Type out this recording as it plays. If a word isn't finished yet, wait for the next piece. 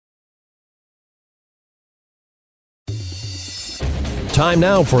Time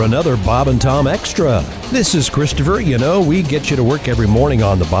now for another Bob and Tom Extra. This is Christopher. You know, we get you to work every morning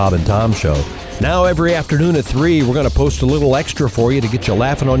on the Bob and Tom Show. Now every afternoon at 3, we're going to post a little extra for you to get you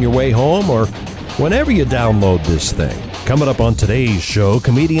laughing on your way home or whenever you download this thing. Coming up on today's show,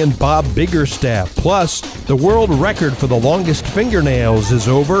 comedian Bob Biggerstaff. Plus, the world record for the longest fingernails is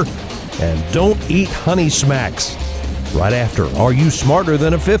over. And don't eat honey smacks. Right after, Are You Smarter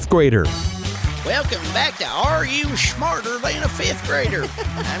Than a Fifth Grader? Welcome back to Are You Smarter Than a Fifth Grader?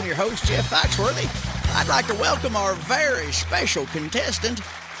 I'm your host, Jeff Foxworthy. I'd like to welcome our very special contestant,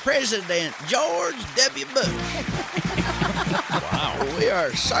 President George W. Bush. Wow. We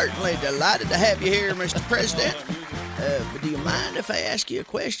are certainly delighted to have you here, Mr. President. But do you mind if I ask you a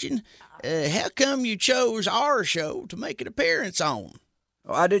question? How come you chose our show to make an appearance on?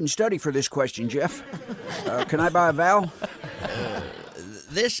 Oh, I didn't study for this question, Jeff. Can I buy a vowel?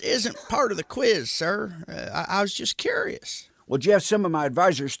 This isn't part of the quiz, sir. I was just curious. Well, Jeff, some of my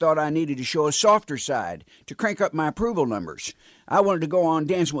advisors thought I needed to show a softer side to crank up my approval numbers. I wanted to go on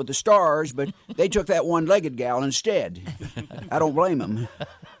Dancing with the Stars, but they took that one-legged gal instead. I don't blame them.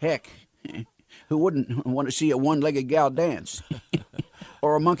 Heck, who wouldn't want to see a one-legged gal dance?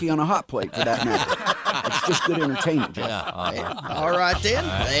 Or a monkey on a hot plate, for that matter. It's just good entertainment, Jeff. Yeah, all right, then.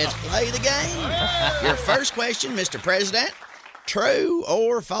 Let's play the game. Your first question, Mr. President. True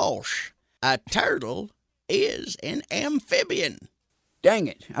or false? A turtle is an amphibian. Dang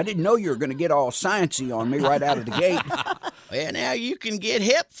it. I didn't know you were going to get all sciencey on me right out of the gate. Well, now you can get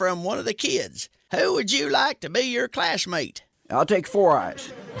help from one of the kids. Who would you like to be your classmate? I'll take Four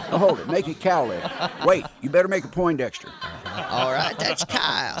Eyes. Oh, hold it. Make it Cowlick. Wait, you better make a Poindexter. All right, that's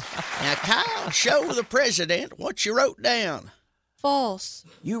Kyle. Now, Kyle, show the president what you wrote down. False.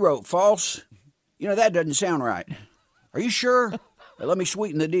 You wrote false? You know, that doesn't sound right. Are you sure? Well, let me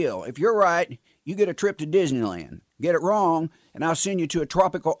sweeten the deal. If you're right, you get a trip to Disneyland. Get it wrong, and I'll send you to a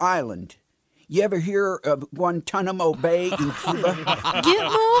tropical island. You ever hear of Guantanamo Bay in Cuba?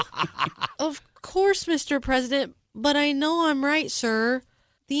 Gitmo? Of course, Mr. President, but I know I'm right, sir.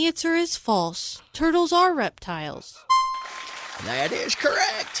 The answer is false. Turtles are reptiles. That is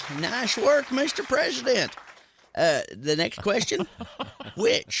correct. Nice work, Mr. President. The next question.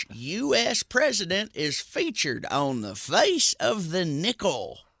 Which U.S. president is featured on the face of the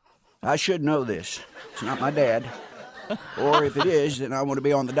nickel? I should know this. It's not my dad. Or if it is, then I want to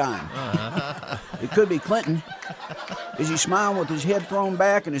be on the dime. It could be Clinton. Is he smiling with his head thrown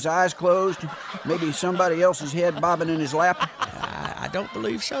back and his eyes closed? Maybe somebody else's head bobbing in his lap? I don't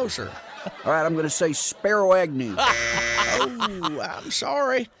believe so, sir. All right, I'm going to say Sparrow Agnew. Oh, I'm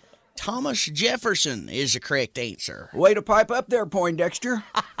sorry. Thomas Jefferson is the correct answer. Way to pipe up there, Poindexter.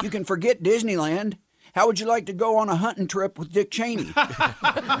 You can forget Disneyland. How would you like to go on a hunting trip with Dick Cheney?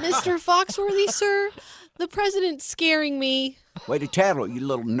 Mr. Foxworthy, sir, the president's scaring me. Way to tattle, you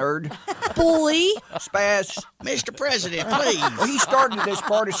little nerd. Bully. Spaz. Mr. President, please. Well, he started this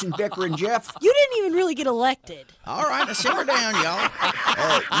partisan bickering, Jeff. You didn't even really get elected. All right, now simmer down, y'all.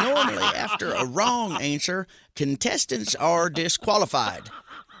 Normally, after a wrong answer, contestants are disqualified.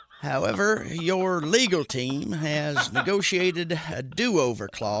 However, your legal team has negotiated a do-over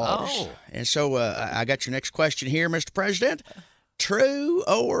clause. Oh. And so I got your next question here, Mr. President. True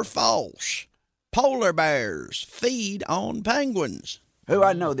or false? Polar bears feed on penguins. Oh,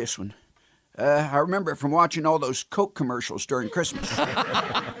 I know this one. I remember it from watching all those Coke commercials during Christmas.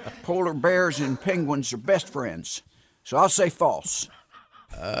 Polar bears and penguins are best friends. So I'll say false.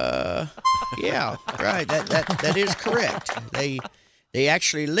 Yeah, right. That is correct. They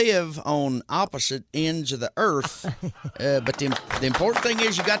actually live on opposite ends of the earth, but the important thing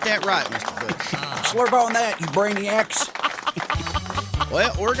is you got that right, Mr. Bush. Slurp on that, you brainiacs.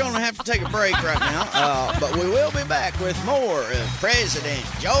 Well, we're going to have to take a break right now, but we will be back with more of President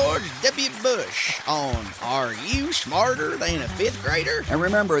George W. Bush on Are You Smarter Than a Fifth Grader? And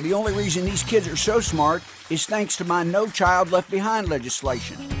remember, the only reason these kids are so smart is thanks to my No Child Left Behind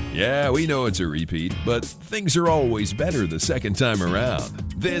legislation. Yeah, we know it's a repeat, but things are always better the second time around.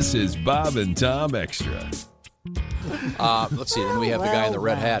 This is Bob and Tom Extra. Let's see. Then we have the guy in the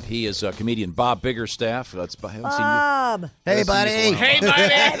red hat. He is comedian Bob Biggerstaff. I haven't Bob. Hey, buddy. Hey, buddy.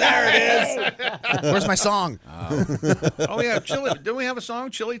 There it is. Where's my song? Oh, yeah. Chili. Don't we have a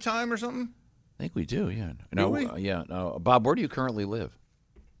song, Chili Time or something? I think we do, yeah. Do we? Yeah. Bob, where do you currently live?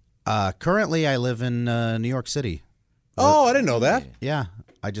 Currently, I live in New York City. Oh, I didn't know that. Yeah.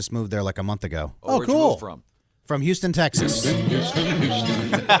 I just moved there like a month ago. Oh, cool. You move from? From Houston, Texas.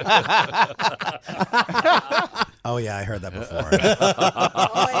 Oh, yeah, I heard that before.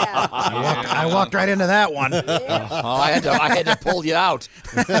 Oh, yeah. I walked right into that one. I had to pull you out.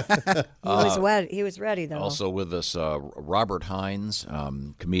 He was ready, though. Also with us, Robert Hines,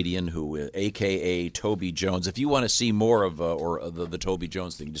 comedian who, a.k.a. Toby Jones. If you want to see more of the Toby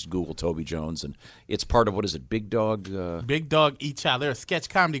Jones thing, just Google Toby Jones, and it's part of, what is it, Big Dog? Big Dog Eat Child. They're a sketch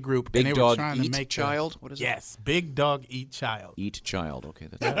comedy group. Big and they Dog were trying Eat to make Child? What is it? Yes, Big Dog Eat Child. Eat Child. Okay,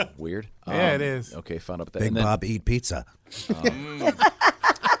 that's weird. Yeah, it is. Okay, found out that. Big And then, Bob Eat Pizza.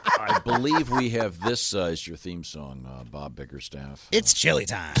 I believe we have this as your theme song, Bob Biggerstaff. It's chili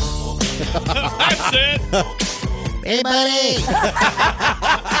time. That's it. Hey, buddy.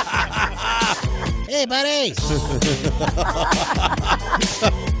 Hey, buddy.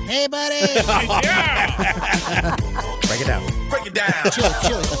 Hey, buddy. Yeah. Break it down. Break it down. Chili,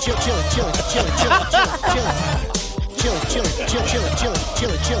 chili, chili, chili, chili, chili, chili, chili time. Chili, chili, chili, chili, chili,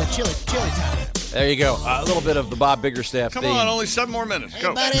 chili, chili, chili, chili time. There you go. A little bit of the Bob Biggerstaff Come theme. on, only 7 more minutes.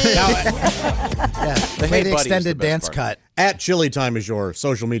 Go. Yeah, The play Hey the Buddy is extended the best dance part. cut. At Chili Time is your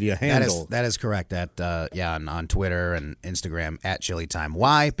social media handle. That is correct. On Twitter and Instagram at Chili Time.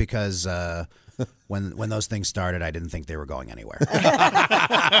 Why? Because when those things started, I didn't think they were going anywhere.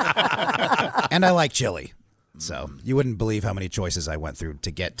 And I like chili, so you wouldn't believe how many choices I went through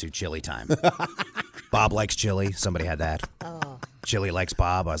to get to Chili Time. Bob likes chili. Somebody had that. Oh. Chili likes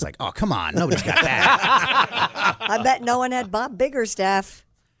Bob. I was like, oh, come on, nobody's got that. I bet no one had Bob Biggerstaff.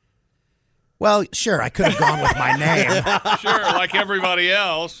 Well, sure, I could have gone with my name. Sure, like everybody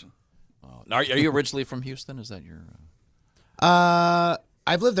else. Now, are you originally from Houston? Is that your?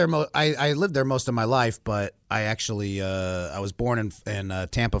 I've lived there. I lived there most of my life, but I actually I was born in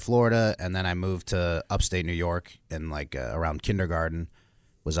Tampa, Florida, and then I moved to upstate New York in around kindergarten.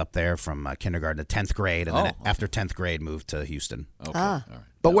 Was up there from kindergarten to 10th grade, and then after 10th grade moved to Houston. Okay, all right.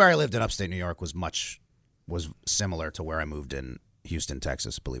 But where I lived in upstate New York was similar to where I moved in Houston,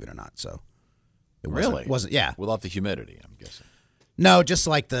 Texas. Believe it or not, so it wasn't yeah. Without the humidity, I'm guessing. No, just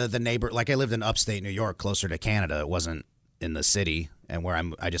like the neighbor. Like I lived in upstate New York, closer to Canada. It wasn't in the city, and where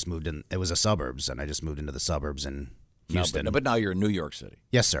I just moved in. It was a suburbs, and I just moved into the suburbs in Houston. But now you're in New York City.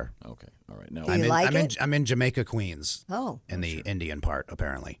 Yes, sir. Okay, all right. Now Do you like it? I'm in Jamaica, Queens. Oh. In the Indian part,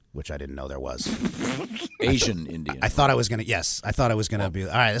 apparently, which I didn't know there was. Asian Indian. I thought I was gonna. Yes, I thought I was gonna be. All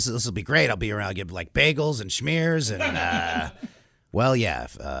right, this will be great. I'll be around. I'll give like bagels and schmears and. Well, yeah.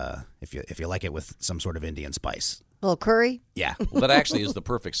 If you like it with some sort of Indian spice. A little curry? Yeah. Well, that actually is the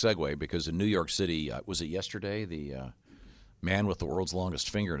perfect segue because in New York City, was it yesterday? The man with the world's longest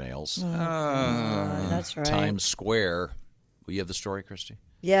fingernails. That's right. Times Square. Will you have the story, Christy?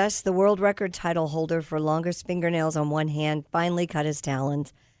 Yes, the world record title holder for longest fingernails on one hand finally cut his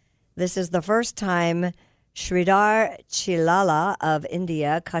talons. This is the first time Sridhar Chilala of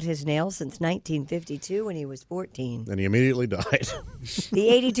India cut his nails since 1952 when he was 14. And he immediately died. The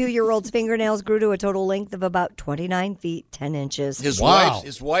 82-year-old's fingernails grew to a total length of about 29 feet, 10 inches. His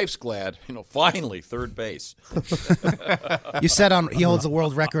wife's glad. Finally, third base. You said he holds the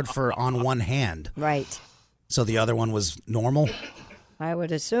world record for on one hand. Right. So the other one was normal? I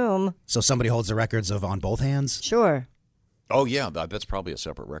would assume. So somebody holds the records of on both hands? Sure. Oh, yeah, that's probably a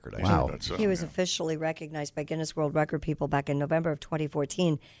seperate record. Actually. Wow. He was officially recognized by Guinness World Record people back in November of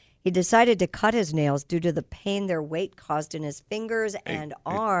 2014. He decided to cut his nails due to the pain their weight caused in his fingers and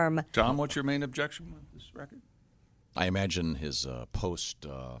arm. Tom, what's your main objection with this record? I imagine his post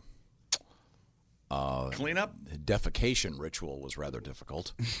cleanup defecation ritual was rather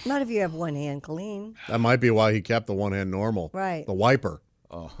difficult. Not if you have one hand clean. That might be why he kept the one hand normal. Right. The wiper.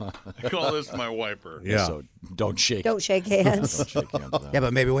 I call this my wiper. Yeah. So don't shake. Don't shake hands. Don't shake hands with that. Yeah,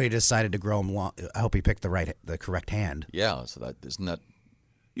 but maybe when he decided to grow them long, I hope he picked the correct hand. Yeah, so that isn't that.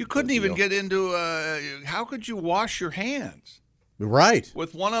 You couldn't even get into. How could you wash your hands Right.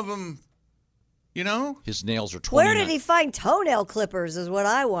 with one of them? You know, His nails are 29. Where did he find toenail clippers is what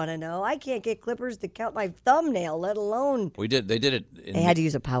I want to know. I can't get clippers to count my thumbnail, let alone. They did it. They had to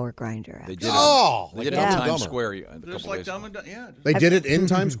use a power grinder. They did Oh, it. They did it like in Dumb and Times Dumber. Square. just like Dumb and Dumber. Yeah. They did it in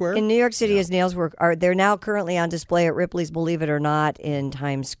Times Square? In New York City, his nails they're now currently on display at Ripley's Believe It or Not in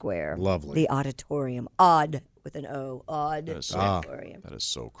Times Square. Lovely. The auditorium. Odd with an O. Odd auditorium. That is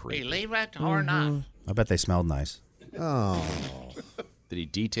so creepy. Believe it or not. I bet they smelled nice. Oh. Did he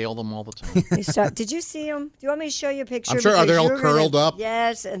detail them all the time? Did you see them? Do you want me to show you a picture? I'm sure. Are they Because all you're gonna- curled up?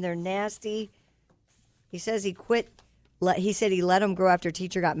 Yes, and they're nasty. He says he quit. He said he let them grow after a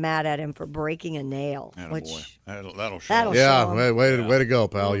teacher got mad at him for breaking a nail. Boy, that'll show. That'll Yeah, show 'em. way to go,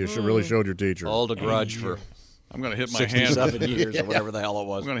 pal. You really showed your teacher. Hold a grudge for I'm going to hit my hand. 67 years or whatever the hell it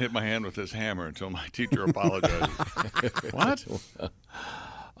was. I'm going to hit my hand with this hammer until my teacher apologizes. What?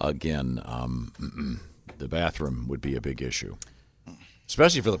 Again, the bathroom would be a big issue,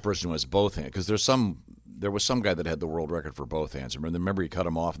 especially for the person who has both hands. Because there was some guy that had the world record for both hands. Remember he cut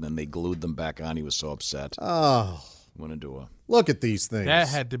them off and then they glued them back on. He was so upset. Oh, Went into a look at these things. That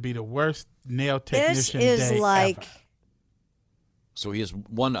had to be the worst nail technician This is day like. ever. So he has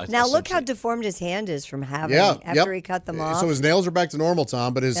one. Now look how deformed his hand is from having after he cut them off. So his nails are back to normal,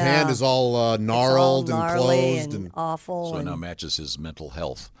 Tom, but his hand is all gnarled it's all and gnarly closed and awful. So it and... now matches his mental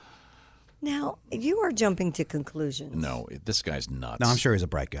health. Now you are jumping to conclusions. No, this guy's nuts. No, I'm sure he's a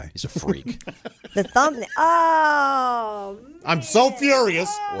bright guy. He's a freak. The thumbnail. Oh, I'm so furious.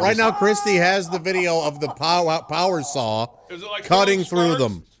 Right now, Christy has the video of the power saw Is it like cutting through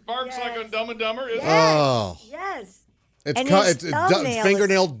them. Sparks like on Dumb and Dumber? Is Oh. yes. It's And cut. his It's thumbnail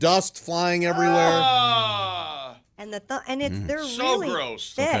fingernail dust flying everywhere. And they're So really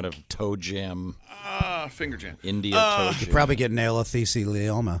gross. thick. Some kind of toe jam. Finger jam. India toe You jam. probably get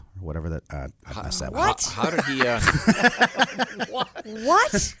nailethelioma or whatever that. I messed that one up. What? How did he?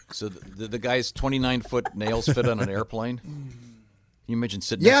 What? So the guy's 29-foot nails fit on an airplane. Can you imagine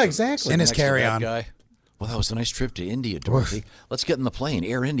sitting? Yeah, next to- exactly. sitting In his next to that carry-on. guy? Well, that was a nice trip to India, Dorothy. Let's get in the plane.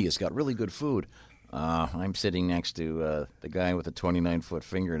 Air India's got really good food. I'm sitting next to the guy with the 29-foot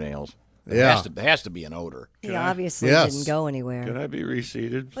fingernails. Yeah. There has to be an odor. He obviously Yes. didn't go anywhere. Could I be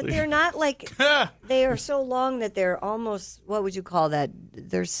reseated, But please? they're not like they are so long that they're almost, what would you call that?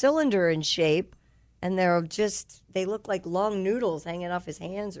 They're cylinder in shape, and they look like long noodles hanging off his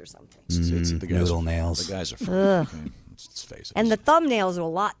hands or something. The guys noodle are, nails. The guys are freak. Okay, let's face it. And the thumbnails are a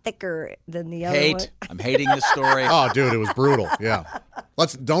lot thicker than the other one. I'm hating this story. Oh, dude, it was brutal. Yeah.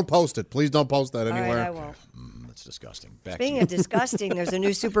 Don't post it. Please don't post that All anywhere. right, I won't. That's disgusting. Back Speaking to of disgusting, there's a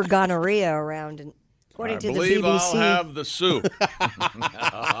new super gonorrhea around, and according to the believe BBC, I'll have the soup.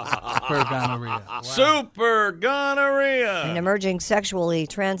 For gonorrhea. Wow. Super gonorrhea. an emerging sexually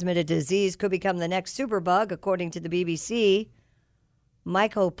transmitted disease could become the next superbug, according to the BBC.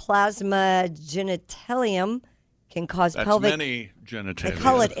 Mycoplasma genitalium can cause That's pelvic. many genitalia. They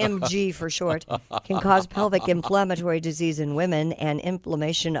call it MG for short. Can cause pelvic inflammatory disease in women and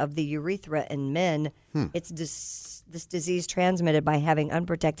inflammation of the urethra in men. It's this disease transmitted by having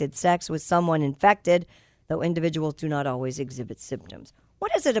unprotected sex with someone infected, though individuals do not always exhibit symptoms.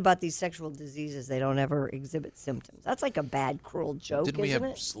 What is it about these sexual diseases they don't ever exhibit symptoms? That's like a bad, cruel joke, Didn't we have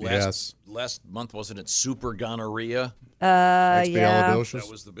isn't it? Yes. last month? Wasn't it super gonorrhea? Yeah. Expialidocious. That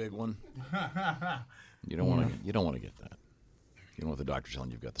was the big one. You don't want to get that. You know what the doctor's telling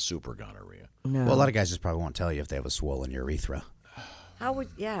you, you've got the super gonorrhea. No. Well, a lot of guys just probably won't tell you if they have a swollen urethra. How would,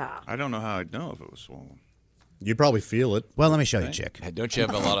 yeah. I don't know how I'd know if it was swollen. You'd probably feel it. Well, let me show you, chick. Hey, don't you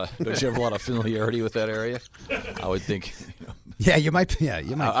have a lot of familiarity with that area? I would think. Yeah, you might. Yeah,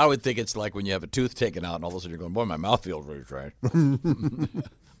 you might. I would think it's like when you have a tooth taken out, and all of a sudden you're going, "Boy, my mouth feels really dry."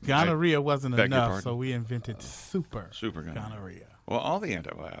 Gonorrhea wasn't Beg your enough, pardon? so we invented super gonorrhea. gonorrhea. Well, all the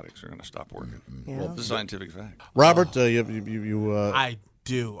antibiotics are going to stop working. Yeah. Well, the scientific fact. Robert, you I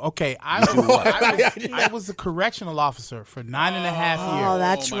do. Okay, I was a correctional officer for 9.5 years. Oh,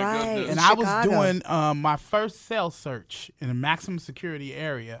 that's my right. goodness. And I was doing my first cell search in a maximum security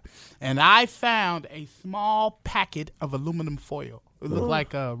area, and I found a small packet of aluminum foil. It looked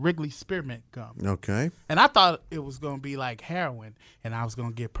like a Wrigley spearmint gum. okay. And I thought it was going to be like heroin, and I was going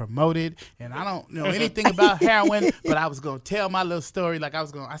to get promoted. And I don't know anything about heroin, but I was going to tell my little story. Like I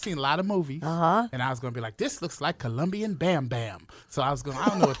seen a lot of movies, and I was going to be like, this looks like Colombian Bam Bam. So I was going, I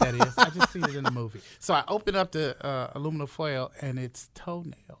don't know what that is. I just seen it in the movie. So I opened up the aluminum foil, and it's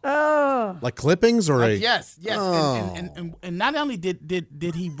toenail. Oh. Like clippings or a Yes. Oh. And not only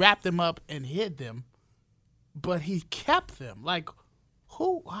did he wrap them up and hid them, but he kept them. Like,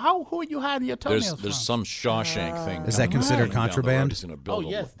 who are you hiding your toenails There's from? some Shawshank thing. Is that considered contraband? He's going to build.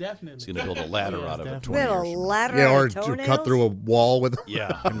 Yes, definitely. He's going to build a ladder Yes, out of it. definitely. 20 With a years from now. ladder yeah, or of to toenails? cut through a wall with.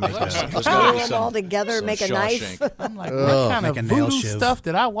 Yeah. There's There's Throw gonna be them some- all together, some make a knife. Shawshank. I'm like, what kind of Make a nail voodoo shiv. stuff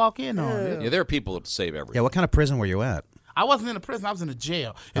did I walk in on? Yeah, there are people that save everything. Yeah, what kind of prison were you at? I wasn't in a prison. I was in a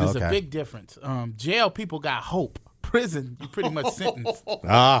jail. And there's a Okay. big difference. Jail people got hope. Prison, you pretty much sentenced.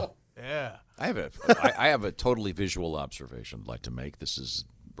 Ah. Yeah. I have a totally visual observation I'd like to make. This is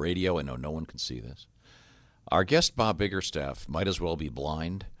radio. I know no one can see this. Our guest, Bob Biggerstaff, might as well be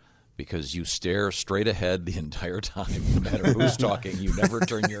blind because you stare straight ahead the entire time. No matter who's talking, you never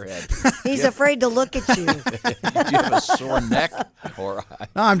turn your head. He's afraid to look at you. Do you have a sore neck? Or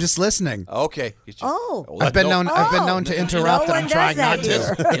No, I'm just listening. okay. Oh. I've been known to interrupt, No and I'm one trying does not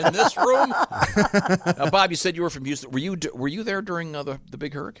that to. here. in this room. Now, Bob, you said you were from Houston. Were you there during the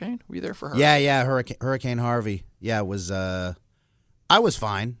big hurricane? Were you there for her? Yeah, Hurricane Harvey. Yeah, it was. I was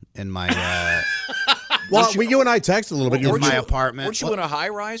fine in my Well, you and I texted a little bit. In my apartment. Weren't you in a high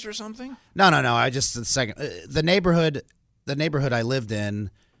rise or something? No. I just the neighborhood I lived in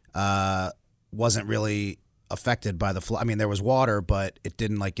wasn't really affected by the flood. I mean, there was water, but it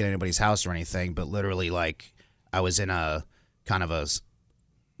didn't like get anybody's house or anything. But literally, like I was in a kind of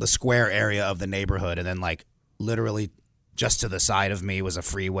the square area of the neighborhood, and then like literally just to the side of me was a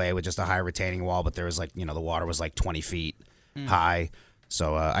freeway with just a high retaining wall. But there was like the water was like 20 feet high,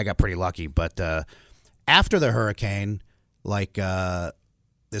 so I got pretty lucky. But after the hurricane, like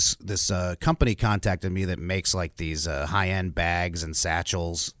this company contacted me that makes like these high-end bags and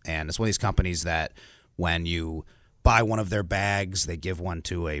satchels, and it's one of these companies that when you buy one of their bags, they give one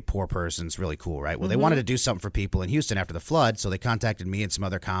to a poor person. It's really cool, right? Well, they wanted to do something for people in Houston after the flood, so they contacted me and some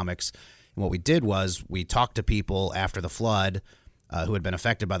other comics. And what we did was we talked to people after the flood who had been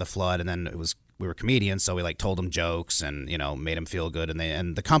affected by the flood, and then we were comedians, so we like told them jokes and made them feel good.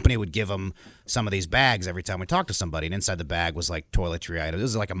 And the company would give them some of these bags every time we talked to somebody. And inside the bag was like toiletry items. This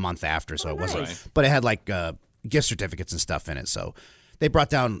was like a month after, so it wasn't. But it had like gift certificates and stuff in it. So they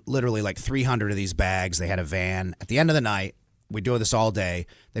brought down literally like 300 of these bags. They had a van. At the end of the night, we do this all day.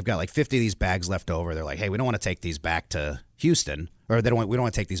 They've got like 50 of these bags left over. They're like, hey, we don't want to take these back to Houston, or we don't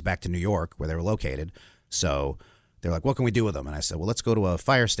want to take these back to New York where they were located. So they're like, what can we do with them? And I said, well, let's go to a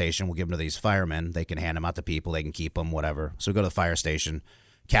fire station. We'll give them to these firemen. They can hand them out to people. They can keep them, whatever. So we go to the fire station.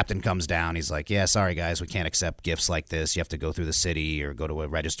 Captain comes down. He's like, yeah, sorry, guys. We can't accept gifts like this. You have to go through the city or go to a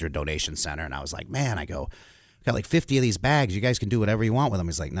registered donation center. And I was like, man, I go, got like 50 of these bags. You guys can do whatever you want with them.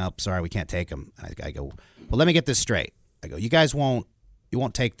 He's like, nope, sorry, we can't take them. And I go, well, let me get this straight. I go, you guys won't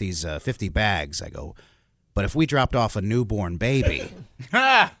take these 50 bags. I go, but if we dropped off a newborn baby,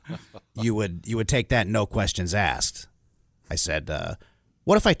 you would take that, no questions asked. I said,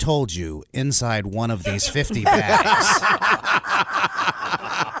 what if I told you inside one of these 50 bags?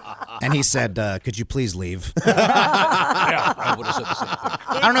 And he said, could you please leave? I would have said the same thing.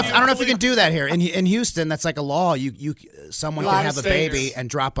 I don't know if you can do that here in Houston. That's like a law. Someone can have a baby and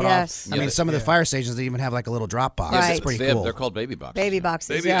drop it off. I mean, some of the fire stations they even have like a little drop box. Right. It's pretty cool. They're called baby boxes. Baby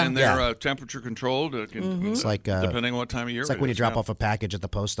boxes, yeah. And they're temperature controlled. It's like depending on what time of year. It's like when you drop off a package at the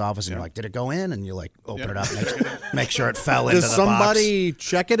post office and you're like, did it go in? And you like open it up, make sure it fell into the box. Does somebody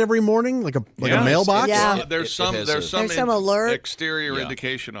check it every morning, like a mailbox? Yeah. There's some alert. exterior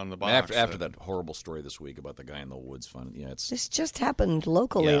indication on the box. After that horrible story this week about the guy in the woods, This just happened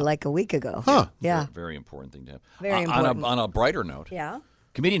locally like a week ago. Huh. Yeah. Very important thing to have. Very important. On a brighter note. Yeah.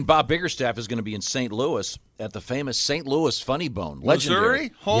 Comedian Bob Biggerstaff is going to be in St. Louis at the famous St. Louis Funny Bone. Legendary.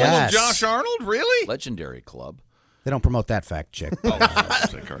 Missouri? Home of Josh Arnold? Really? Legendary club. They don't promote that fact, chick.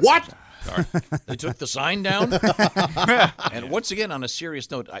 What? Sorry. They took the sign down. And once again, on a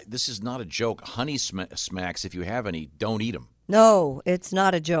serious note, this is not a joke. Honey smacks, if you have any, don't eat them. No, it's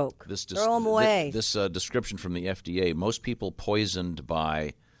not a joke. Throw them away. This description from the FDA, most people poisoned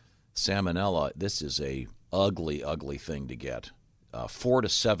by salmonella, this is a ugly, ugly thing to get. 4 to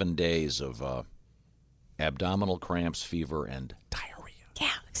 7 days of abdominal cramps, fever, and diarrhea. Yeah,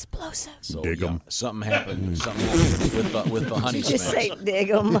 explosive. So something happened. Something happened with the honey Did you smacks. just say dig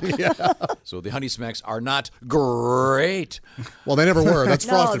 'em? So the honey smacks are not great. Well, they never were. That's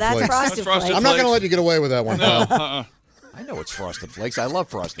Frosted that's Flakes. Frosted Flakes. I'm not going to let you get away with that one. No. I know it's Frosted Flakes. I love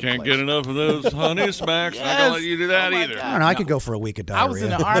Frosted Flakes. Can't get enough of those honey smacks. Not gonna let you do that either. I don't know. I could go for a week of diarrhea. I was in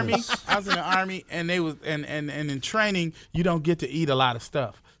the army, and they was and in training you don't get to eat a lot of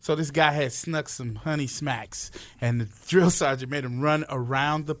stuff. So this guy had snuck some honey smacks, and the drill sergeant made him run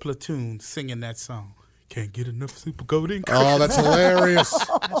around the platoon singing that song. Can't get enough super coating. Oh, that's hilarious.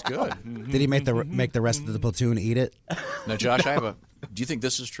 That's good. Did he make the rest of the platoon eat it? Now, Josh, do you think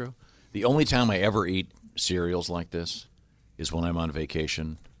this is true? The only time I ever eat cereals like this is when I'm on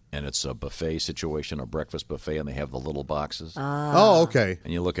vacation and it's a buffet situation, a breakfast buffet, and they have the little boxes. Oh, okay.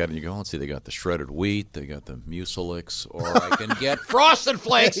 And you look at it and you go, let's see, they got the shredded wheat, they got the Mucilix, or I can get Frosted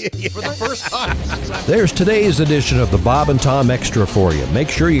Flakes for the first time. There's today's edition of the Bob and Tom Extra for you. Make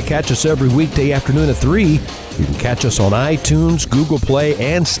sure you catch us every weekday afternoon at 3. You can catch us on iTunes, Google Play,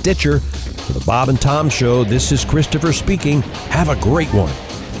 and Stitcher. For the Bob and Tom Show, this is Christopher speaking. Have a great one.